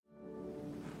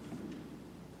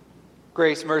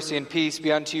Grace, mercy, and peace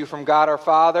be unto you from God our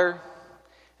Father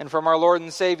and from our Lord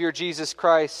and Savior Jesus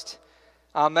Christ.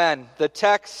 Amen. The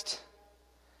text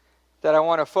that I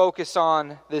want to focus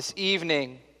on this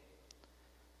evening,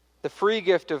 the free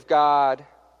gift of God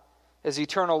is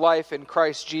eternal life in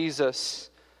Christ Jesus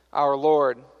our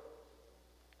Lord.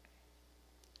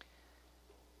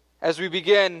 As we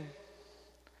begin,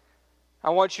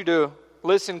 I want you to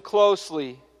listen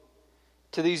closely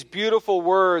to these beautiful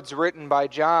words written by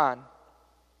John.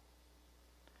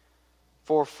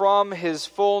 For from his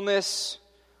fullness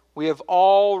we have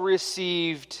all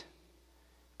received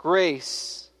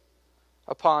grace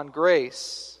upon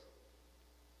grace.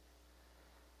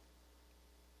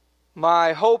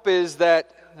 My hope is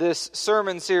that this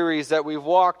sermon series that we've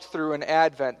walked through in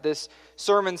Advent, this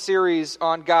sermon series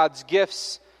on God's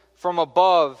gifts from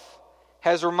above,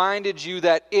 has reminded you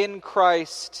that in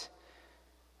Christ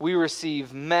we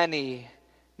receive many,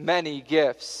 many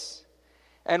gifts.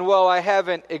 And while I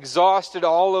haven't exhausted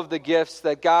all of the gifts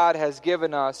that God has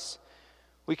given us,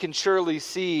 we can surely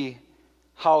see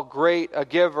how great a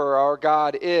giver our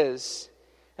God is.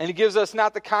 And He gives us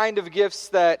not the kind of gifts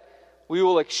that we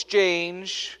will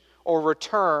exchange or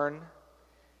return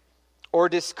or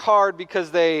discard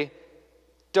because they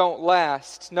don't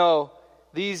last. No,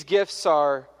 these gifts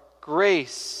are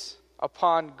grace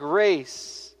upon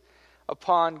grace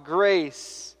upon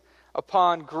grace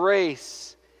upon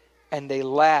grace. And they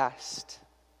last.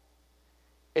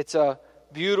 It's a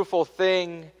beautiful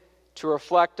thing to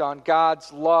reflect on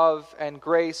God's love and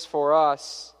grace for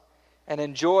us and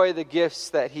enjoy the gifts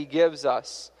that He gives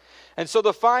us. And so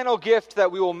the final gift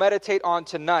that we will meditate on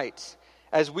tonight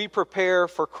as we prepare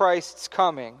for Christ's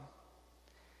coming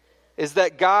is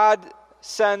that God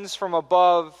sends from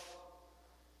above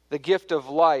the gift of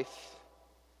life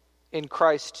in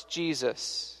Christ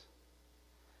Jesus.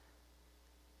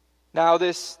 Now,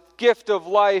 this gift of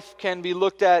life can be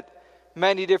looked at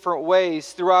many different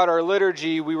ways. Throughout our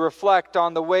liturgy, we reflect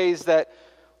on the ways that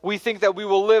we think that we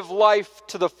will live life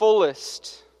to the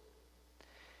fullest.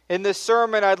 In this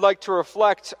sermon, I'd like to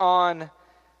reflect on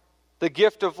the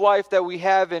gift of life that we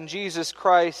have in Jesus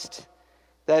Christ,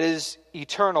 that is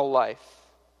eternal life,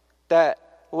 that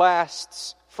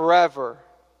lasts forever.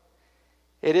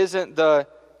 It isn't the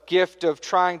gift of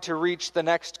trying to reach the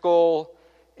next goal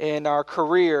in our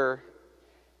career.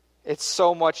 It's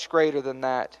so much greater than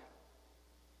that.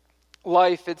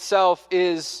 Life itself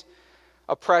is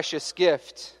a precious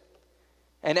gift.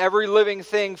 And every living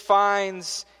thing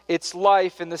finds its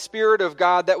life in the Spirit of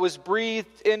God that was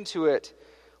breathed into it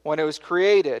when it was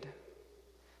created.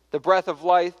 The breath of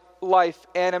life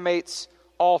animates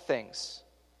all things.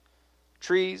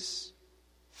 Trees,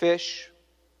 fish,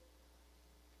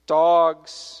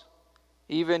 dogs,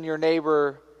 even your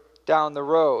neighbor down the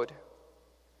road.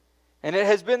 And it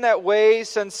has been that way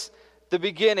since the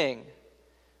beginning.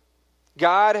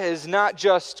 God is not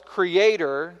just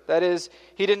creator, that is,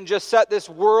 He didn't just set this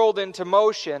world into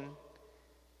motion.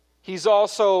 He's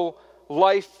also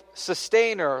life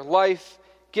sustainer, life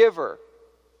giver.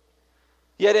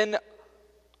 Yet in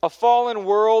a fallen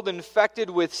world infected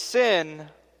with sin,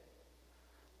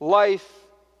 life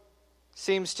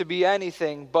seems to be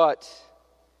anything but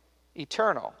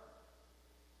eternal.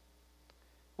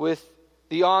 With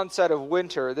the onset of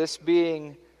winter, this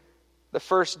being the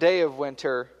first day of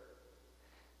winter,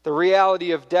 the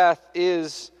reality of death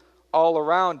is all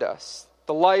around us.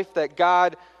 The life that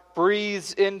God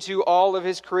breathes into all of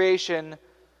His creation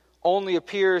only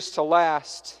appears to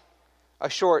last a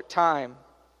short time.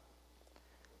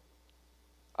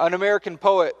 An American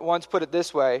poet once put it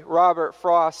this way. Robert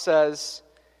Frost says,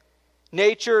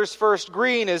 "Nature's first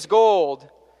green is gold,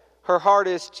 her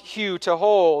hardest hue to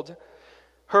hold.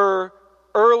 Her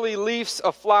early leaf's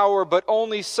a flower, but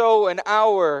only so an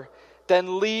hour.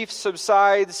 Then leaf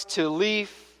subsides to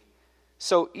leaf,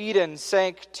 so Eden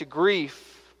sank to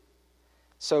grief.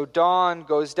 So dawn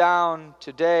goes down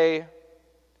to day.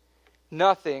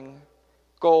 Nothing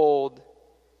gold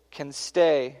can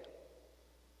stay."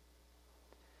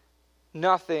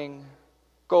 Nothing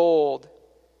gold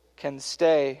can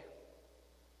stay.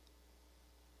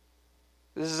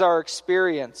 This is our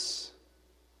experience.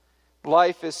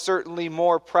 Life is certainly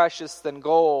more precious than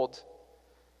gold.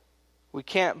 We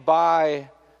can't buy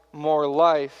more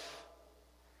life.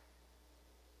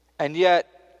 And yet,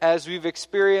 as we've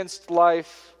experienced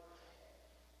life,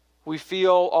 we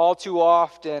feel all too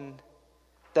often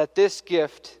that this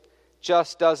gift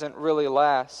just doesn't really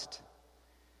last.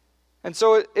 And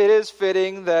so it is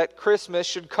fitting that Christmas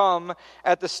should come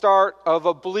at the start of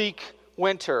a bleak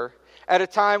winter, at a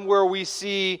time where we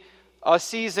see a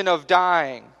season of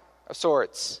dying of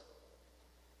sorts.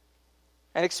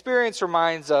 And experience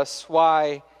reminds us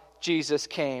why Jesus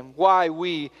came, why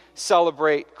we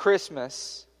celebrate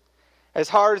Christmas. As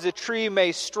hard as a tree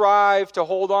may strive to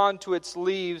hold on to its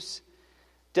leaves,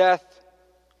 death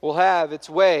will have its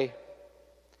way.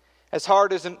 As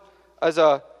hard as an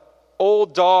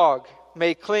old dog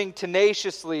may cling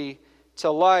tenaciously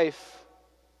to life,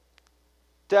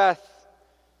 death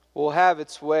will have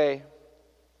its way.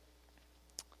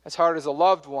 As hard as a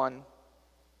loved one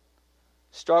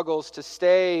struggles to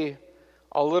stay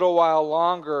a little while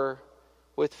longer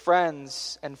with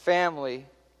friends and family,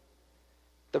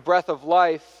 the breath of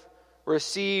life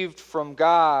received from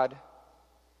God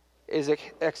is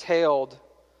exhaled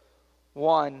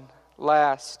one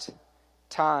last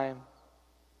time.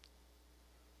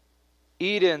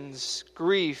 Eden's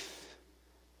grief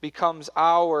becomes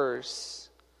ours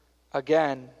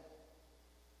again.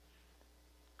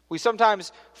 We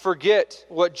sometimes forget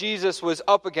what Jesus was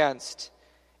up against.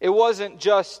 It wasn't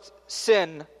just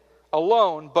sin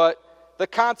alone, but the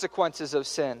consequences of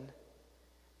sin.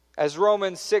 As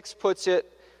Romans 6 puts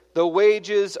it, the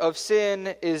wages of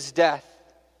sin is death.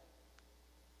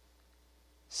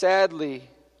 Sadly,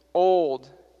 old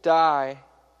die.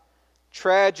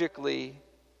 Tragically,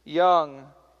 young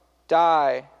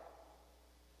die.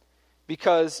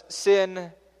 Because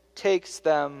sin takes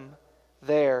them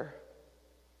there.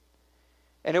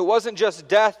 And it wasn't just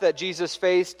death that Jesus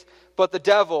faced, but the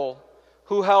devil,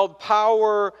 who held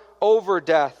power over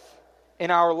death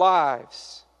in our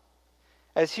lives.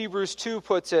 As Hebrews 2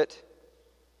 puts it,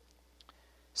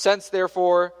 since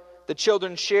therefore the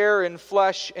children share in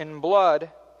flesh and blood,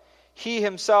 he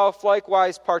himself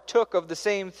likewise partook of the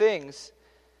same things,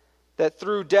 that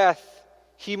through death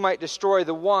he might destroy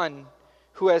the one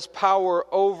who has power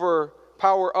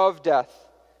of death,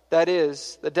 that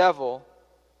is, the devil.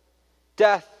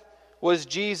 Death was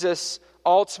Jesus'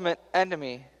 ultimate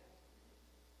enemy.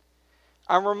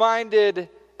 I'm reminded,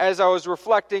 as I was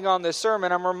reflecting on this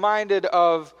sermon, I'm reminded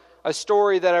of a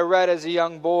story that I read as a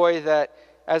young boy that,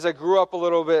 as I grew up a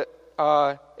little bit,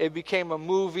 it became a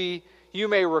movie. You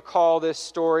may recall this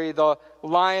story, The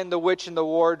Lion, the Witch, and the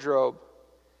Wardrobe.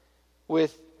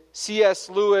 With C.S.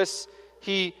 Lewis,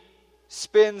 he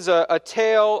spins a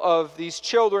tale of these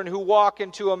children who walk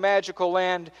into a magical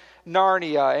land,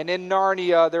 Narnia. And in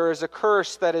Narnia, there is a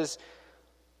curse that is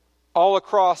all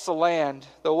across the land.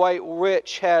 The White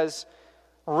Witch has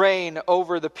reign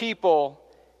over the people,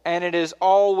 and it is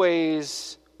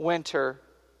always winter.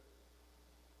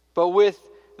 But with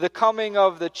the coming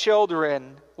of the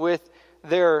children, with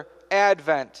their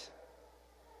advent,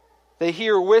 they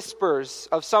hear whispers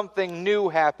of something new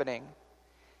happening.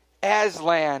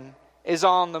 Aslan is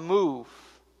on the move,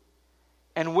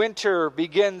 and winter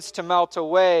begins to melt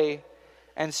away,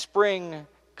 and spring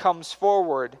comes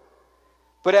forward.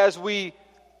 But as we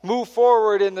move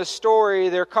forward in the story,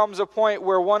 there comes a point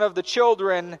where one of the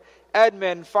children,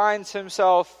 Edmund, finds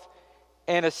himself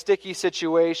in a sticky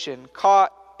situation,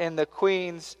 caught in the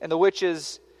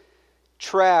witch's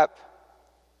trap.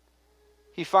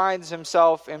 He finds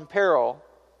himself in peril,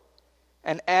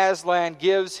 and Aslan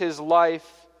gives his life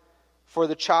for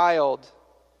the child,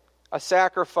 a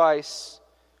sacrifice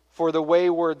for the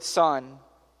wayward son.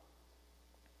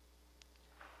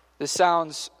 This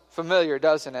sounds familiar,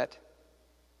 doesn't it?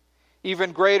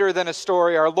 Even greater than a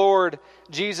story, our Lord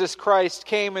Jesus Christ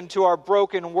came into our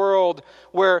broken world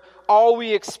where all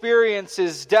we experience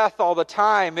is death all the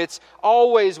time. It's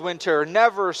always winter,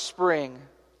 never spring.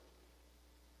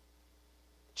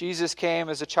 Jesus came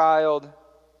as a child,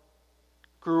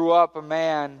 grew up a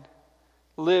man,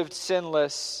 lived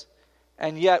sinless,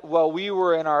 and yet while we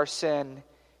were in our sin,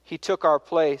 he took our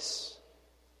place.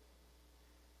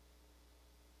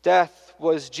 Death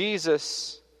was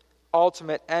Jesus'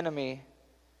 ultimate enemy.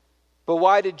 But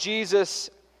why did Jesus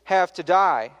have to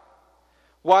die?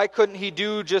 Why couldn't he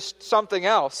do just something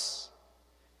else?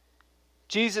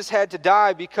 Jesus had to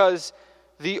die because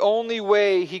the only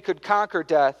way he could conquer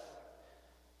death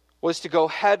was to go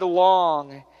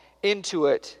headlong into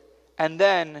it and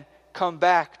then come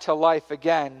back to life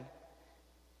again.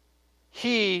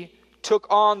 He took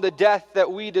on the death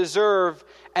that we deserve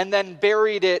and then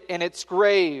buried it in its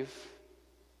grave.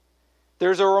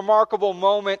 There's a remarkable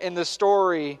moment in the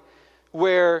story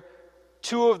where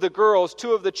two of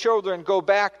the children go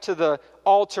back to the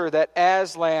altar that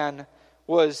Aslan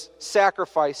was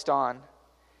sacrificed on.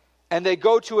 And they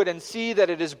go to it and see that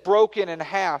it is broken in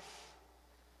half.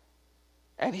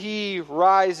 And he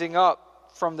rising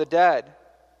up from the dead.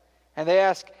 And they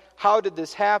ask, how did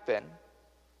this happen?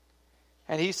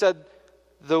 And he said,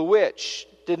 the witch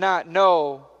did not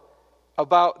know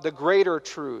about the greater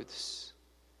truths.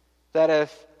 That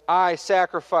if I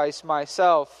sacrifice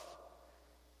myself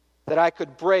that I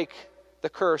could break the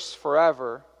curse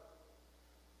forever.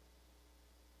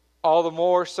 All the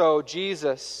more so,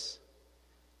 Jesus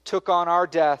took on our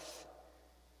death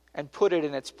and put it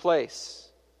in its place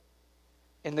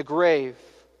in the grave,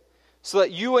 so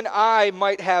that you and I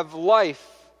might have life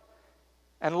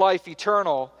and life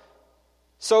eternal.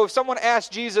 So if someone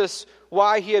asked Jesus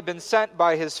why he had been sent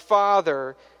by his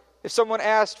Father, if someone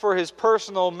asked for his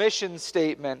personal mission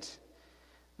statement,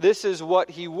 this is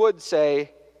what he would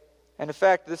say, and in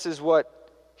fact, this is what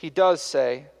he does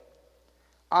say: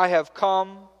 I have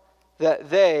come that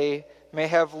they may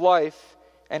have life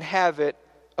and have it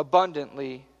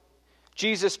abundantly.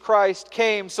 Jesus Christ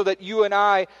came so that you and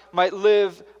I might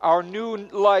live our new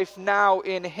life now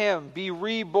in him, be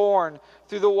reborn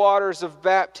through the waters of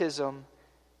baptism,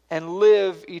 and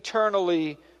live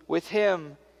eternally with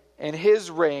him in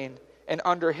his reign and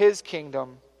under his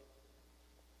kingdom.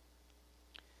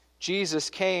 Jesus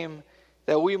came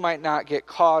that we might not get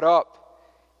caught up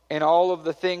in all of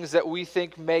the things that we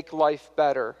think make life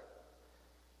better,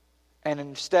 and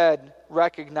instead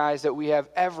recognize that we have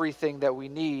everything that we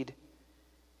need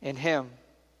in him.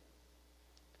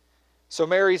 So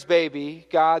Mary's baby,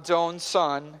 God's own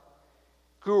son,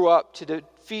 grew up to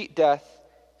defeat death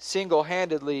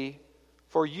single-handedly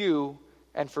for you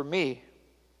and for me.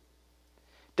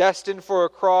 Destined for a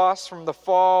cross from the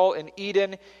fall in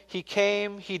Eden, he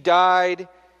came, he died,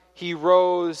 he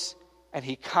rose, and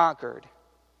he conquered.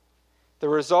 The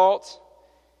result: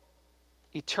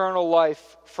 eternal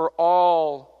life for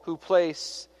all who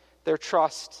place their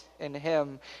trust in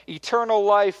him. Eternal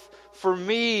life for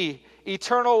me.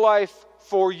 Eternal life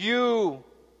for you.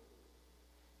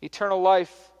 Eternal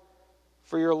life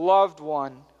for your loved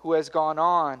one who has gone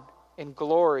on in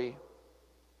glory.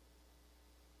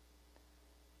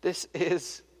 This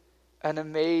is an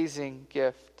amazing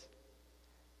gift.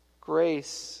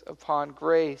 Grace upon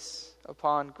grace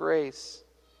upon grace.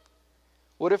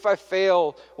 What if I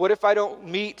fail? What if I don't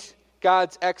meet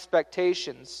God's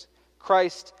expectations?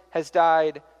 Christ has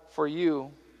died for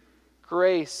you.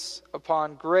 Grace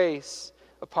upon grace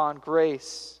upon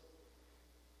grace.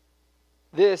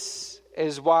 This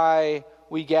is why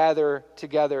we gather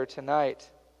together tonight.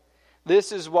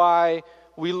 This is why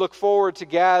we look forward to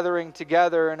gathering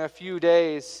together in a few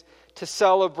days to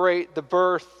celebrate the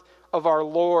birth of our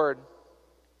Lord.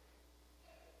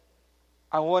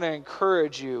 I want to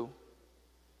encourage you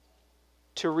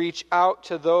to reach out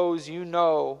to those you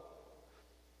know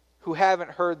who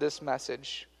haven't heard this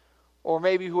message, or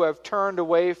maybe who have turned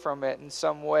away from it in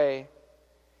some way.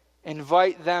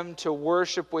 Invite them to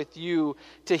worship with you,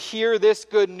 to hear this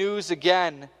good news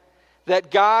again,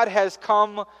 that God has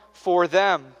come for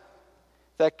them,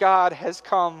 that God has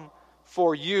come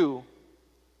for you.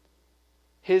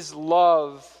 His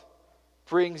love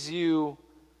brings you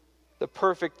the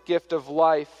perfect gift of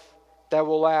life that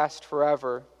will last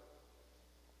forever.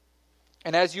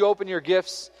 And as you open your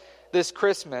gifts this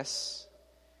Christmas,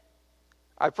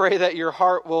 I pray that your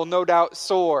heart will no doubt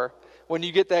soar when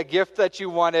you get that gift that you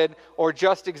wanted or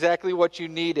just exactly what you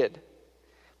needed.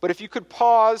 But if you could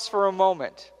pause for a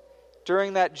moment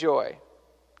during that joy,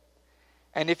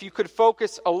 and if you could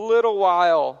focus a little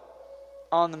while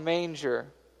on the manger,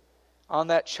 on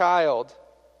that child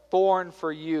born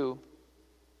for you,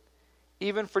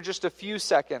 even for just a few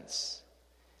seconds,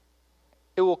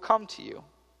 it will come to you.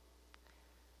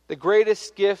 The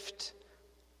greatest gift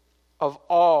of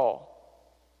all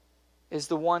is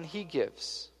the one he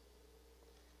gives.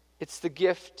 It's the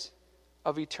gift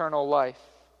of eternal life.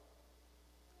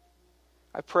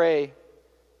 I pray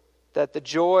that the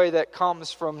joy that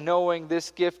comes from knowing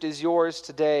this gift is yours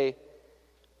today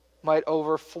might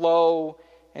overflow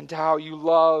into how you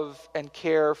love and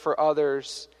care for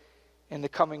others in the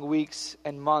coming weeks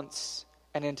and months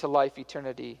and into life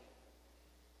eternity.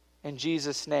 In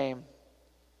Jesus' name,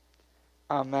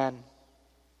 amen.